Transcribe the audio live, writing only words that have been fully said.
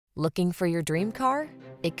Looking for your dream car?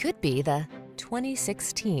 It could be the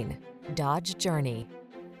 2016 Dodge Journey.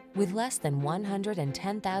 With less than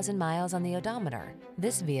 110,000 miles on the odometer,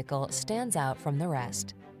 this vehicle stands out from the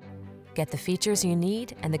rest. Get the features you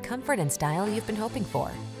need and the comfort and style you've been hoping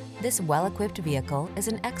for. This well-equipped vehicle is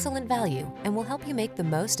an excellent value and will help you make the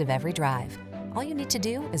most of every drive. All you need to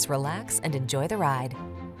do is relax and enjoy the ride.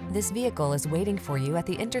 This vehicle is waiting for you at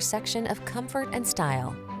the intersection of comfort and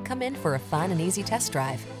style. Come in for a fun and easy test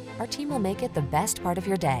drive. Our team will make it the best part of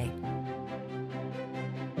your day.